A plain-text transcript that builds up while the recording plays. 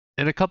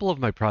In a couple of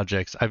my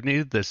projects, I've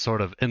needed this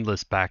sort of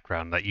endless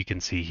background that you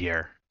can see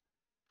here.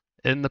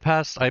 In the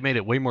past, I made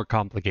it way more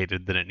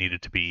complicated than it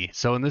needed to be,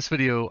 so in this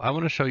video, I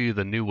want to show you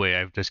the new way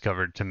I've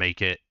discovered to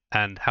make it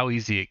and how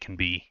easy it can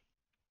be.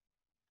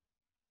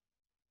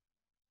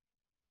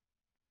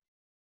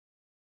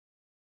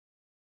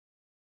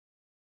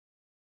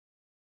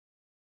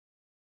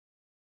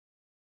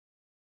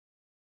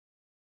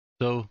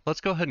 So let's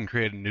go ahead and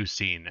create a new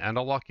scene, and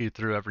I'll walk you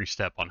through every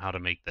step on how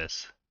to make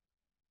this.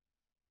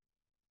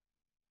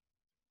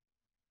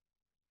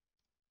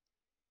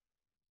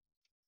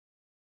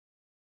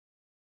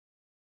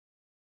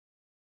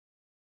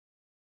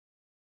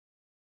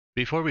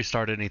 Before we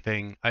start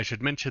anything, I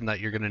should mention that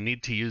you're going to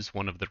need to use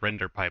one of the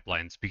render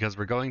pipelines because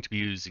we're going to be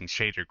using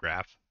shader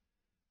graph.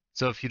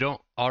 So if you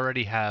don't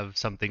already have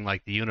something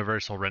like the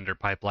universal render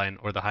pipeline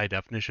or the high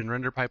definition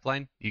render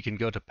pipeline, you can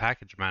go to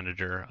Package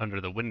Manager under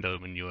the window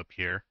menu up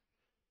here,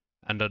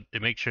 and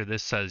make sure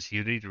this says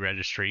Unity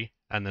Registry,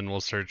 and then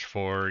we'll search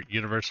for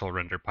universal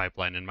render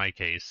pipeline in my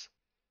case.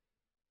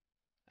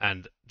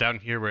 And down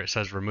here where it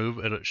says remove,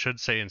 it should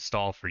say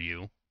install for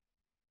you.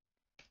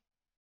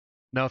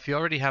 Now if you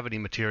already have any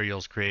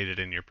materials created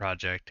in your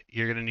project,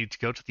 you're going to need to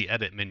go to the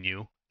edit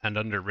menu, and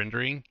under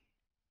rendering,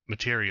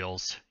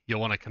 materials, you'll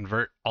want to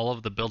convert all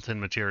of the built-in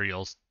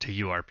materials to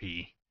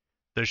URP.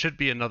 There should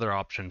be another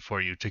option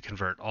for you to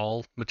convert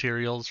all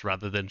materials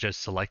rather than just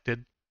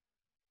selected.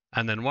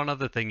 And then one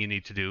other thing you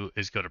need to do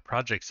is go to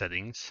Project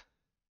Settings,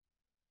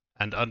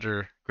 and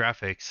under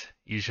Graphics,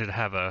 you should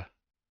have a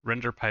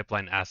Render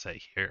Pipeline Asset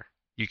here.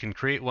 You can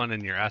create one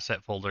in your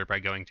Asset folder by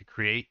going to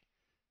Create,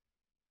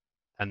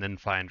 and then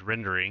find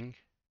Rendering,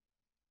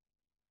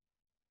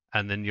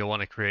 and then you'll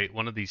want to create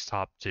one of these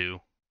top two.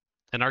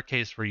 In our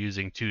case, we're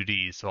using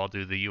 2D, so I'll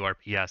do the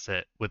URP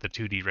asset with a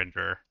 2D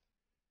renderer,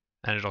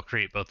 and it'll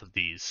create both of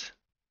these.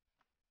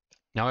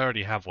 Now I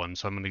already have one,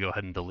 so I'm going to go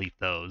ahead and delete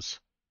those.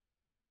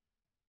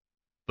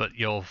 But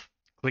you'll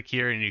click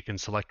here and you can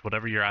select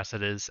whatever your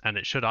asset is, and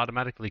it should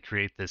automatically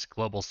create this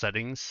global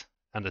settings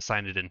and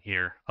assign it in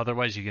here.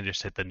 Otherwise, you can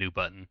just hit the new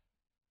button.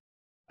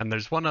 And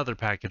there's one other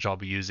package I'll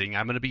be using.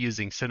 I'm going to be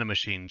using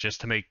Cinemachine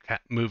just to make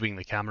moving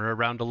the camera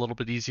around a little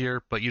bit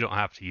easier, but you don't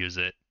have to use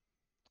it.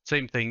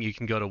 Same thing, you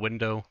can go to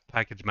Window,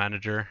 Package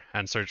Manager,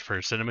 and search for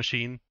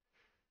Cinemachine,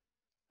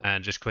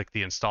 and just click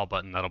the install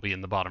button that'll be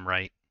in the bottom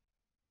right.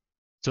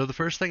 So the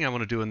first thing I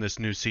want to do in this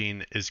new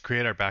scene is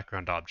create our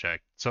background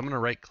object. So I'm going to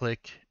right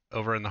click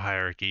over in the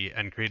hierarchy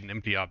and create an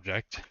empty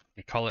object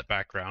and call it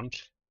background.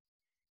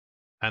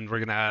 And we're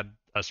going to add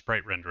a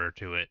sprite renderer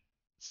to it.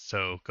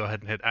 So go ahead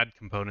and hit add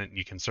component and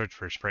you can search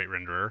for sprite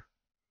renderer.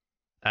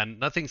 And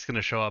nothing's going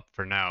to show up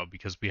for now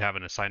because we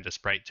haven't assigned a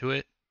sprite to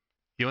it.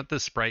 You want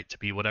the sprite to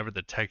be whatever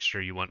the texture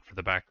you want for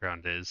the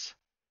background is.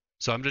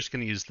 So I'm just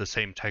going to use the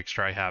same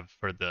texture I have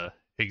for the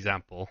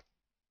example.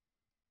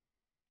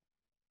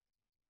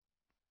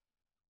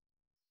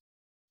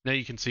 Now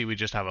you can see we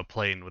just have a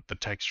plane with the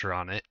texture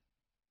on it.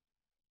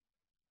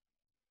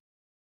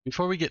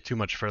 Before we get too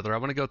much further, I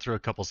want to go through a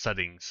couple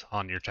settings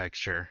on your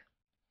texture.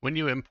 When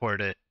you import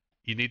it,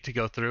 you need to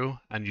go through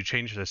and you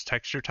change this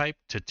texture type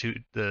to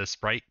the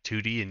sprite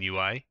 2D and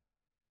UI.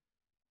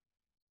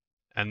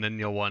 And then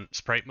you'll want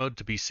sprite mode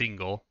to be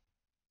single,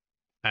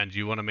 and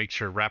you want to make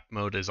sure wrap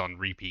mode is on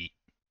repeat.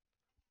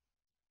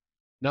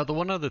 Now the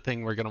one other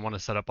thing we're going to want to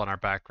set up on our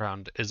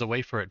background is a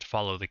way for it to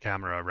follow the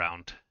camera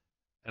around.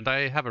 And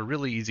I have a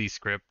really easy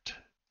script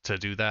to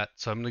do that,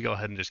 so I'm going to go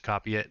ahead and just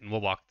copy it and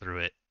we'll walk through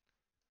it.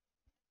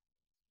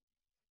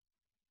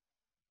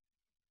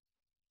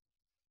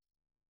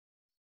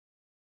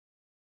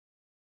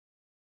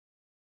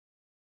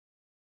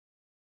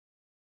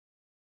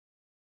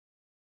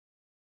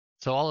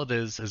 So all it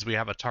is we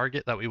have a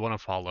target that we want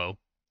to follow,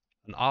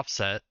 an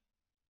offset,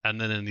 and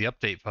then in the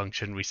update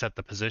function, we set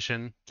the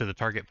position to the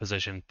target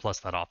position plus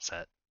that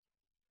offset.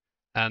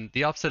 And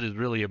the offset is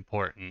really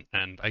important,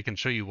 and I can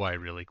show you why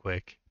really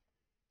quick.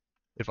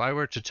 If I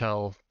were to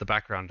tell the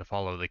background to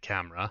follow the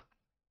camera,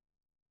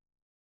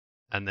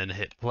 and then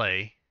hit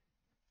play,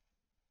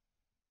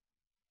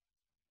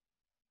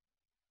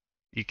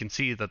 you can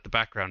see that the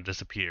background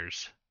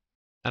disappears.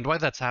 And why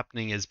that's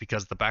happening is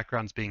because the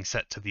background's being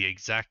set to the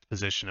exact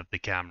position of the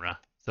camera.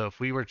 So if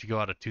we were to go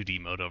out of 2D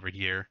mode over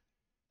here,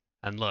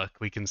 and look,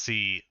 we can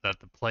see that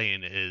the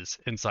plane is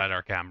inside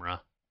our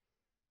camera.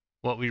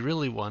 What we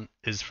really want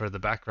is for the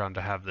background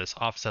to have this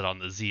offset on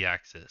the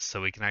Z-axis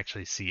so we can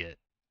actually see it.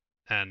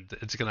 And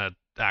it's going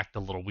to act a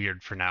little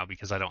weird for now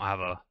because I don't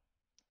have a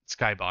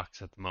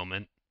skybox at the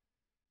moment.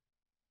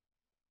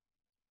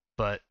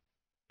 But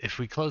if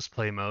we close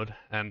play mode,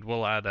 and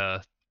we'll add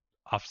a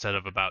offset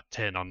of about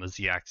 10 on the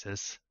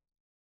Z-axis,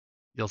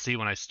 you'll see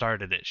when I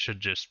started it should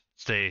just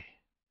stay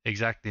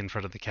exactly in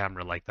front of the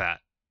camera like that.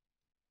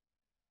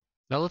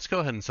 Now let's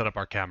go ahead and set up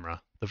our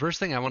camera. The first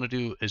thing I want to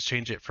do is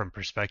change it from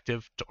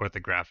perspective to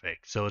orthographic,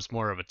 so it's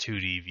more of a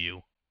 2D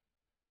view.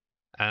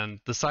 And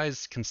the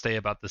size can stay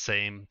about the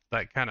same.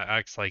 That kind of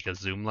acts like a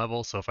zoom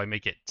level, so if I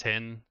make it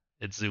 10,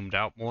 it's zoomed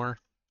out more.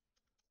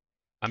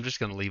 I'm just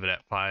going to leave it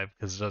at 5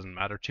 because it doesn't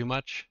matter too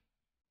much.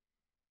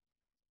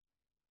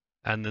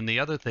 And then the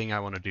other thing I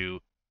want to do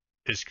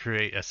is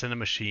create a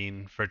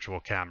Cinemachine virtual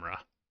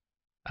camera.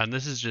 And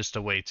this is just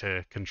a way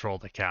to control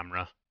the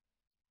camera.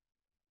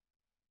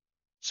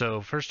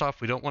 So first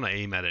off, we don't want to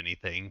aim at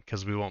anything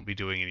because we won't be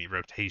doing any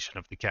rotation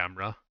of the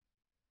camera.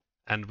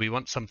 And we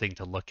want something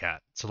to look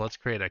at. So let's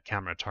create a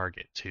camera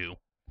target too.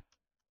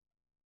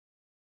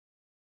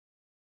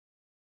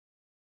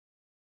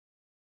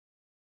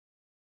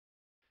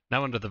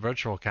 Now under the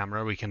virtual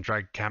camera, we can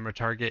drag camera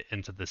target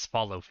into this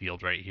follow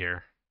field right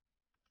here.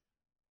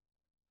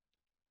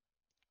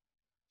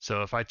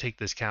 So if I take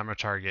this camera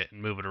target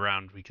and move it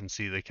around, we can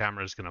see the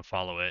camera is going to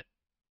follow it.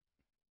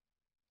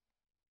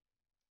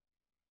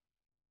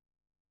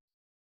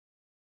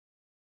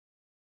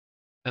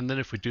 And then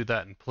if we do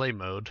that in play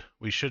mode,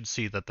 we should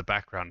see that the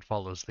background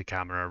follows the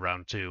camera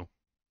around too.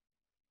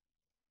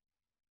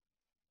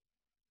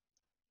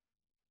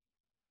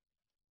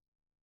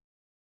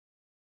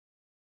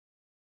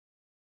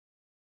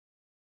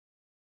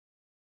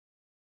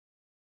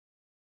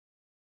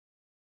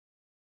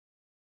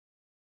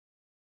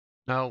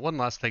 Now, one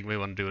last thing we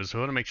want to do is we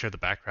want to make sure the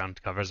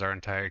background covers our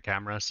entire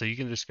camera. So you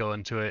can just go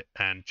into it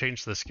and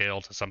change the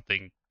scale to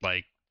something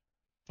like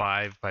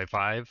 5 by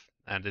 5,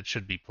 and it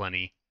should be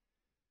plenty.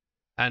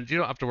 And you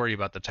don't have to worry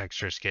about the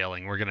texture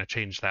scaling. We're going to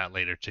change that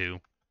later too.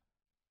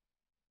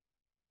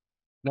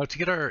 Now, to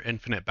get our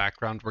infinite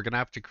background, we're going to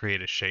have to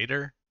create a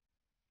shader.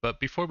 But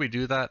before we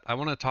do that, I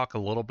want to talk a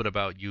little bit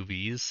about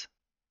UVs.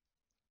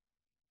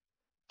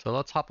 So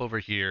let's hop over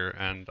here,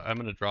 and I'm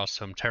going to draw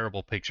some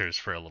terrible pictures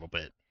for a little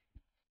bit.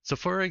 So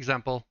for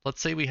example,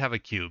 let's say we have a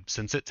cube,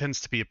 since it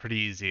tends to be a pretty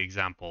easy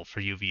example for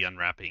UV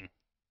unwrapping.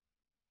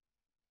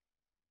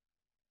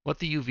 What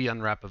the UV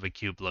unwrap of a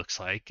cube looks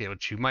like,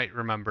 which you might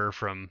remember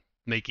from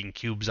making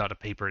cubes out of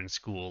paper in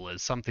school,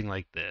 is something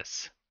like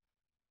this.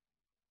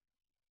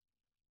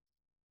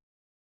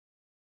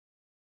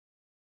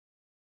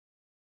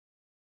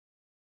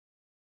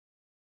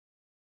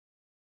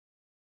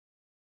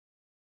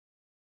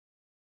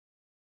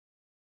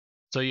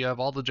 So you have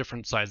all the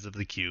different sides of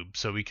the cube.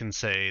 So we can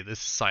say this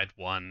is side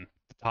 1,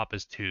 the top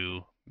is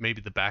 2,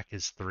 maybe the back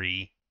is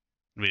 3.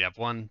 And we have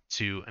 1,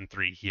 2, and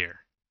 3 here.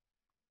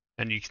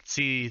 And you can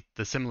see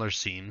the similar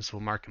seams.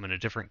 We'll mark them in a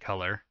different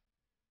color.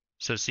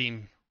 So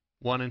seam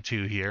 1 and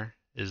 2 here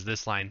is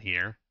this line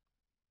here.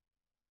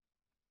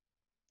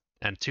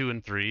 And 2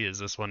 and 3 is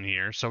this one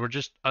here. So we're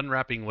just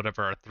unwrapping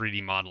whatever our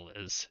 3D model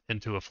is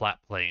into a flat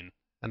plane.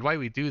 And why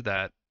we do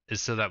that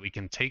is so that we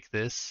can take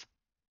this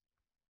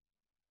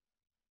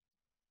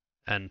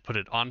and put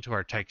it onto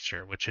our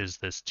texture, which is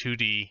this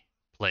 2D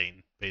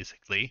plane,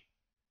 basically.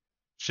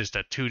 It's just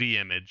a 2D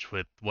image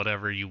with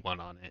whatever you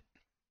want on it.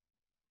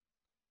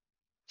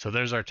 So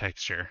there's our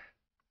texture.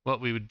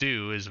 What we would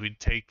do is we'd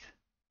take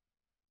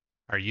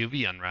our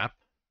UV unwrap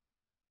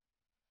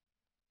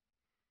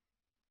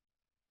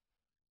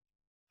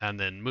and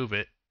then move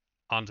it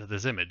onto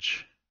this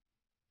image.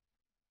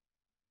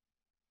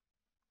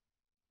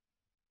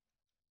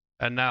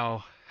 And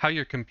now how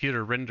your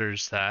computer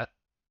renders that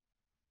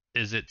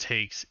is it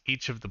takes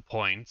each of the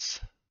points.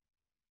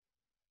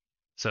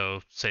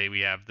 So say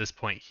we have this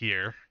point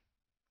here.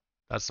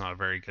 That's not a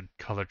very good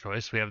color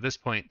choice. We have this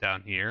point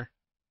down here.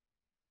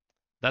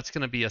 That's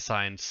going to be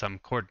assigned some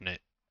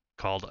coordinate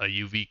called a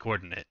UV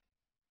coordinate.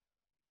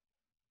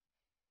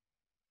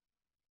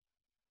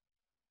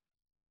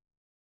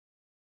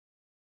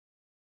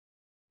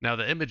 Now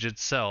the image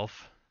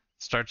itself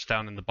starts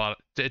down in the bottom.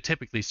 It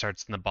typically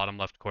starts in the bottom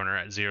left corner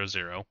at 0,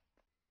 0,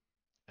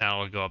 and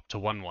it'll go up to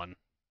 1, 1.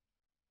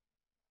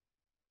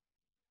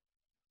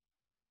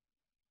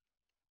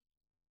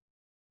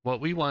 What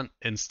we want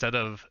instead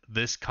of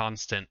this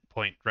constant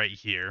point right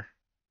here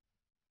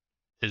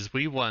is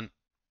we want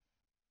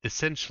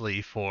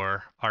essentially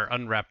for our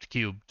unwrapped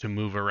cube to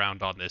move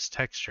around on this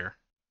texture.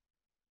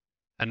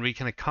 And we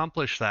can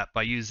accomplish that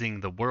by using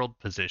the world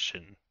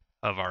position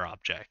of our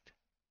object.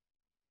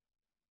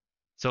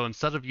 So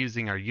instead of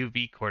using our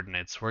UV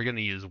coordinates, we're going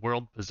to use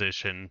world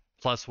position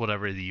plus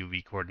whatever the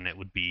UV coordinate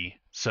would be.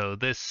 So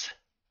this,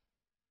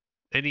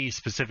 any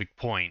specific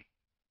point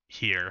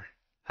here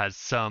has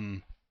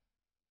some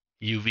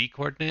UV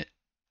coordinate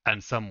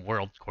and some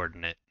world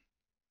coordinate.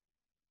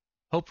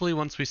 Hopefully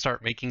once we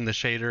start making the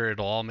shader,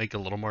 it'll all make a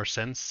little more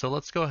sense. So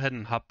let's go ahead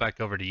and hop back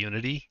over to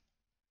Unity.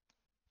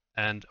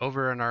 And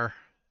over in our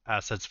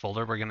assets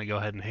folder, we're going to go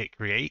ahead and hit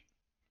create.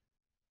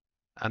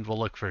 And we'll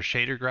look for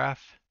shader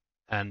graph.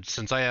 And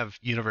since I have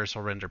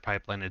universal render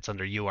pipeline, it's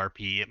under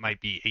URP. It might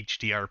be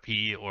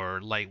HDRP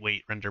or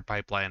lightweight render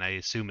pipeline, I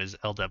assume is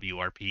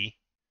LWRP.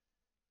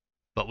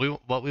 But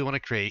what we want to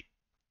create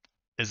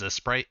is a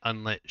sprite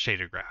unlit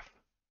shader graph.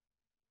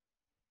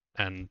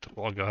 And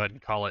we'll go ahead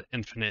and call it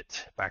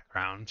infinite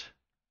background.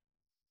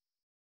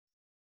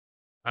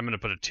 I'm going to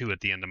put a 2 at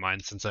the end of mine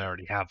since I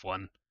already have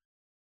one.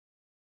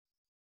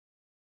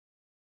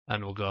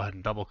 And we'll go ahead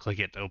and double click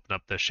it to open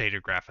up the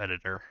shader graph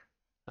editor.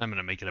 I'm going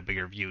to make it a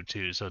bigger view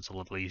too, so it's a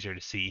little easier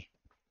to see.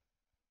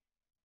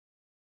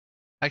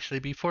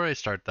 Actually, before I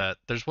start that,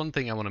 there's one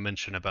thing I want to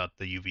mention about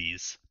the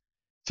UVs.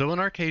 So in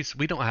our case,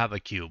 we don't have a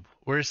cube.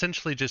 We're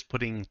essentially just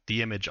putting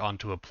the image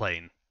onto a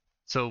plane.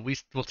 So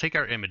we'll take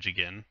our image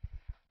again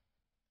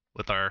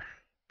with our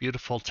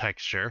beautiful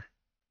texture.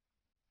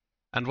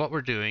 And what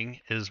we're doing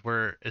is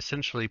we're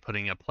essentially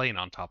putting a plane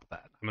on top of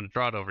that. I'm going to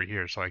draw it over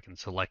here so I can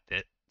select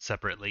it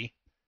separately.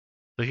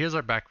 So here's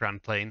our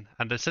background plane,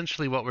 and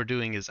essentially what we're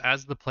doing is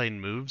as the plane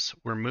moves,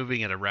 we're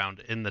moving it around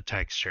in the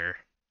texture.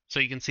 So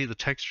you can see the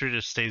texture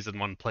just stays in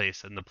one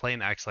place, and the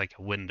plane acts like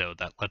a window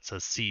that lets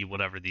us see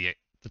whatever the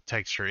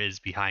texture is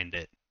behind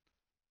it.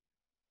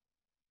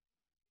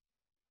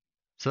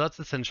 So that's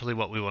essentially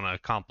what we want to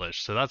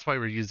accomplish. So that's why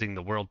we're using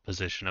the world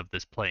position of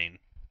this plane.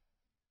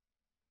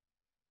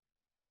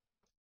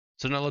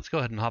 So now let's go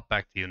ahead and hop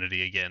back to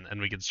Unity again, and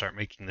we can start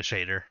making the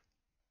shader.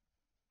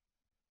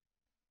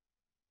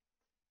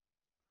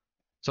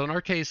 So in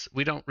our case,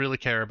 we don't really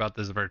care about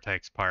this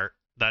vertex part.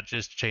 That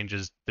just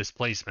changes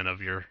displacement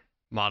of your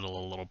model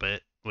a little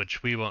bit,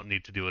 which we won't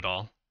need to do at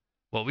all.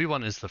 What we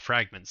want is the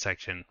fragment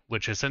section,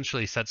 which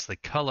essentially sets the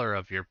color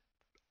of your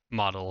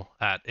model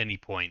at any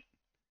point.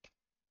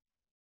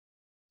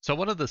 So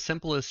one of the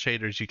simplest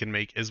shaders you can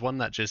make is one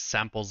that just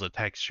samples a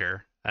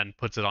texture and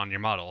puts it on your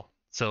model.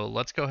 So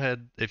let's go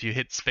ahead, if you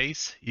hit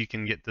space, you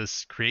can get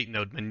this create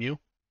node menu.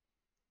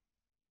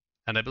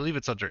 And I believe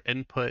it's under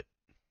input,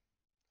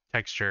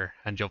 texture,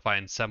 and you'll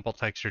find sample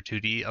texture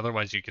 2D.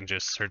 Otherwise you can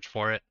just search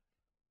for it.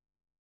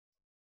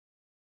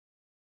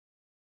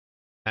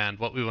 And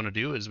what we want to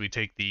do is we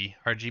take the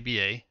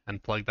RGBA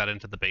and plug that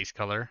into the base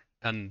color.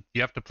 And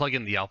you have to plug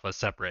in the alpha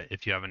separate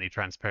if you have any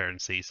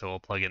transparency. So we'll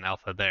plug in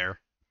alpha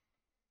there.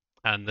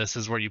 And this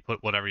is where you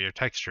put whatever your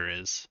texture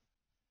is.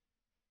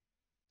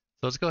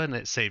 So let's go ahead and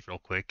hit save real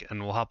quick,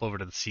 and we'll hop over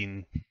to the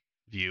scene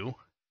view.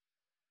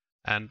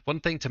 And one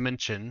thing to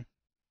mention,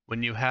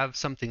 when you have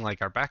something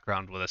like our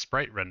background with a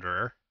sprite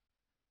renderer,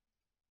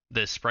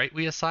 the sprite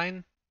we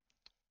assign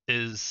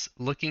is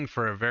looking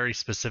for a very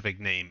specific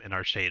name in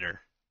our shader.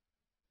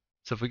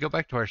 So if we go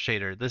back to our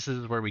shader, this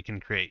is where we can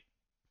create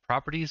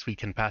properties we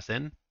can pass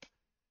in.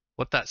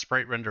 What that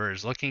sprite renderer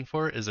is looking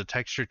for is a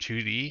texture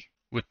 2D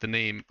with the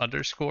name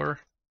underscore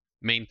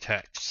main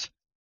text.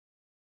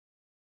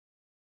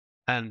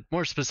 And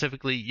more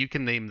specifically, you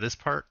can name this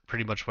part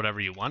pretty much whatever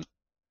you want,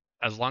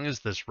 as long as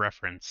this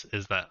reference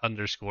is that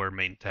underscore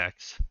main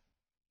text.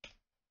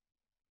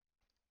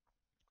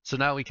 So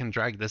now we can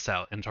drag this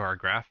out into our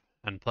graph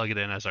and plug it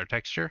in as our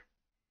texture.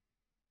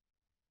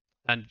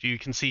 And you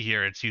can see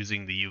here it's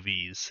using the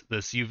UVs.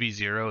 This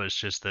UV0 is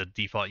just the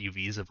default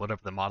UVs of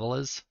whatever the model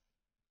is.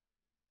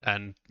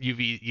 And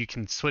UV, you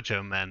can switch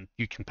them and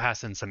you can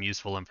pass in some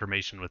useful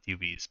information with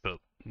UVs, but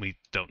we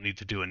don't need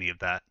to do any of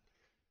that.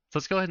 So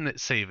let's go ahead and hit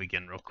save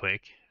again real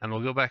quick, and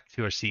we'll go back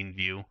to our scene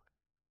view.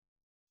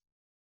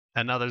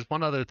 And now there's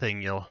one other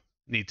thing you'll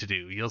need to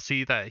do. You'll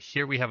see that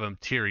here we have a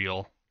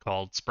material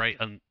called sprite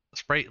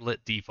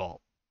lit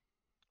default.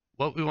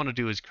 What we want to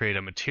do is create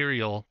a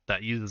material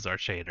that uses our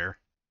shader.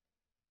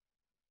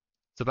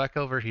 So back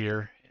over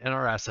here in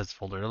our assets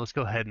folder, let's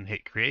go ahead and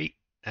hit create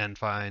and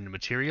find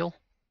material.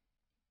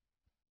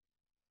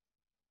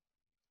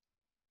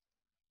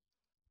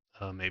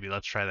 Maybe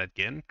let's try that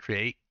again.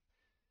 Create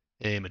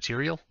a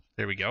material.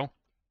 There we go.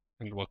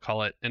 And we'll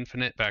call it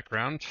infinite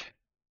background.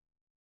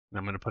 And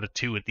I'm going to put a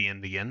 2 at the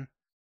end again.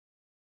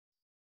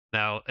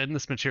 Now, in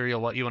this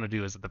material, what you want to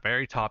do is at the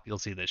very top, you'll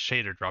see the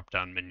shader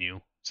drop-down menu.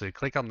 So you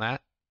click on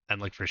that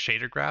and look for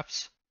shader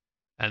graphs,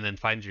 and then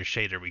find your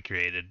shader we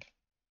created.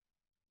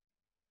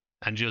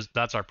 And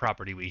that's our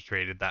property we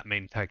created, that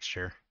main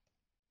texture.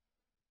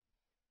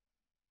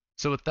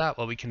 So with that,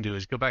 what we can do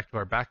is go back to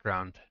our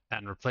background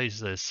and replace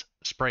this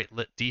sprite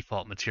lit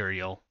default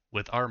material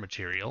with our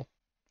material.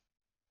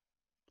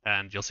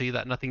 And you'll see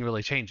that nothing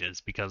really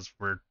changes because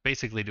we're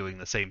basically doing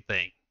the same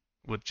thing,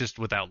 just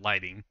without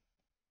lighting.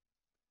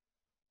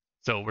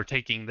 So we're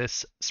taking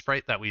this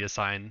sprite that we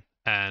assign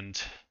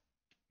and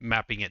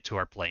mapping it to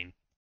our plane.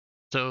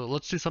 So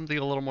let's do something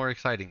a little more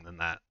exciting than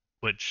that,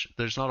 which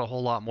there's not a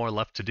whole lot more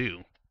left to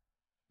do.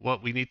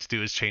 What we need to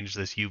do is change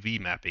this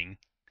UV mapping.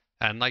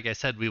 And like I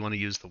said, we want to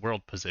use the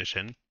world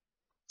position.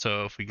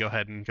 So if we go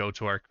ahead and go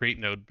to our create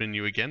node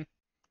menu again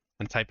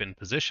and type in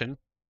position,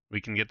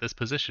 we can get this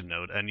position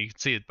node. And you can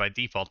see it by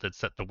default, it's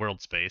set to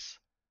world space.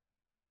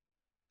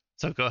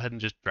 So go ahead and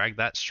just drag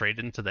that straight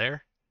into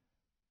there.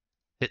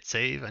 Hit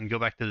save and go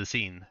back to the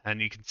scene.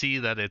 And you can see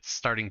that it's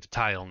starting to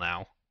tile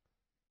now.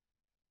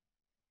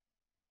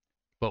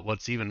 But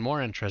what's even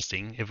more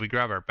interesting, if we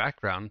grab our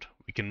background,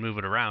 we can move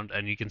it around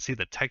and you can see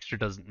the texture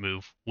doesn't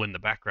move when the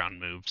background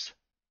moves.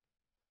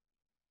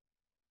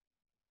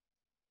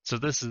 So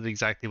this is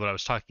exactly what I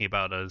was talking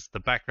about, as the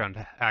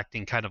background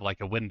acting kind of like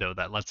a window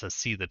that lets us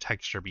see the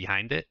texture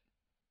behind it.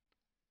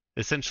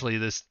 Essentially,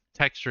 this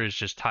texture is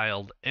just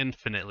tiled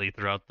infinitely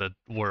throughout the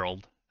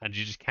world, and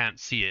you just can't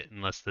see it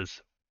unless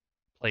this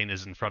plane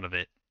is in front of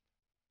it.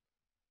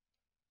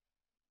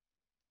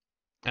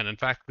 And in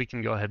fact, we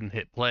can go ahead and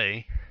hit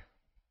play.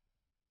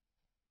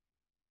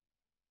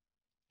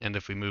 And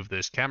if we move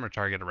this camera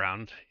target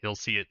around, you'll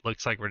see it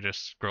looks like we're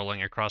just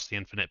scrolling across the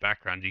infinite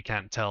background. You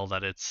can't tell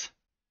that it's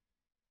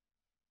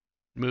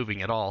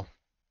moving at all.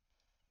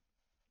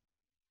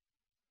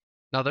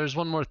 Now there's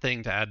one more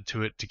thing to add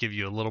to it to give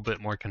you a little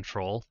bit more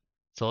control.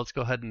 So let's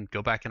go ahead and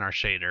go back in our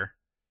shader,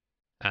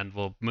 and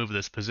we'll move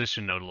this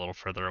position node a little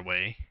further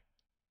away.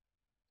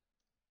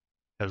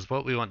 Because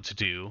what we want to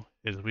do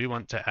is we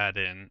want to add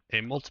in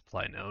a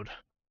multiply node.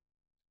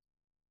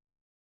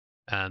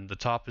 And the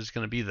top is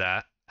going to be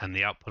that, and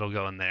the output will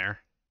go in there.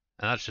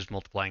 And that's just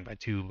multiplying by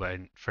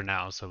 2 for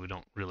now, so we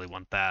don't really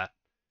want that.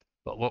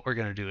 But what we're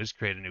going to do is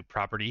create a new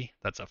property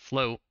that's a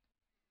float,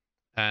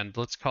 and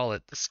let's call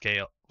it the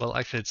scale. Well,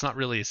 actually, it's not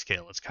really a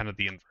scale. It's kind of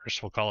the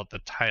inverse. We'll call it the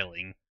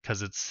tiling,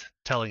 because it's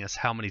telling us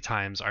how many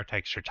times our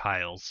texture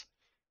tiles.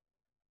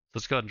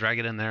 Let's go ahead and drag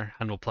it in there,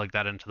 and we'll plug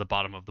that into the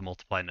bottom of the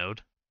multiply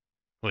node,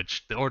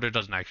 which the order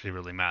doesn't actually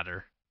really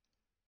matter.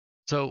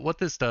 So what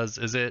this does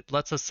is it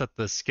lets us set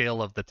the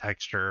scale of the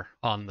texture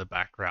on the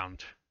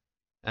background.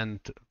 And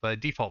by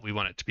default, we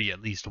want it to be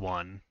at least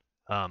 1.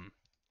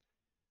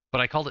 But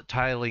I called it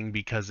tiling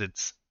because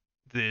it's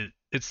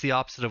the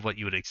opposite of what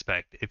you would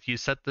expect. If you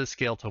set the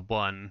scale to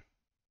 1,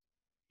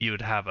 you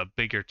would have a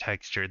bigger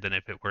texture than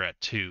if it were at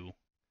 2.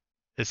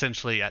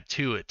 Essentially, at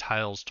 2, it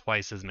tiles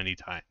twice as many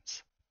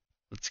times.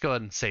 Let's go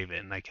ahead and save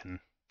it, and I can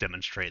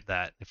demonstrate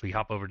that. If we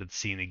hop over to the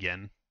scene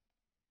again,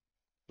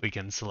 we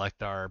can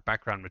select our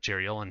background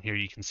material, and here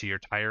you can see your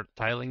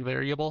tiling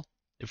variable.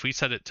 If we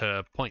set it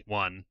to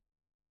 0.1,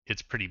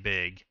 it's pretty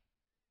big,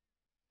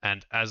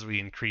 and as we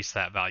increase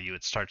that value,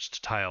 it starts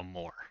to tile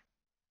more.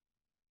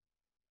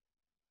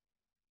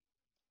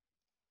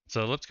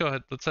 So let's go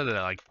ahead, let's set it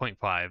at like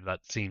 0.5. That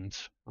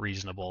seems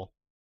reasonable.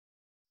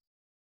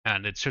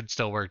 And it should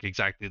still work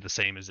exactly the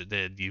same as it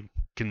did. You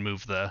can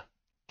move the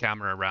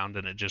camera around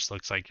and it just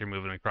looks like you're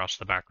moving across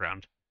the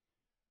background.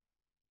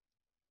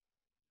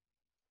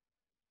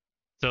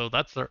 So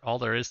that's all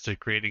there is to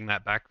creating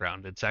that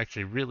background. It's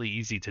actually really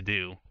easy to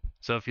do.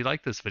 So if you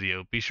like this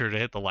video, be sure to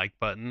hit the like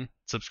button,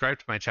 subscribe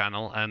to my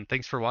channel, and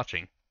thanks for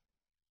watching.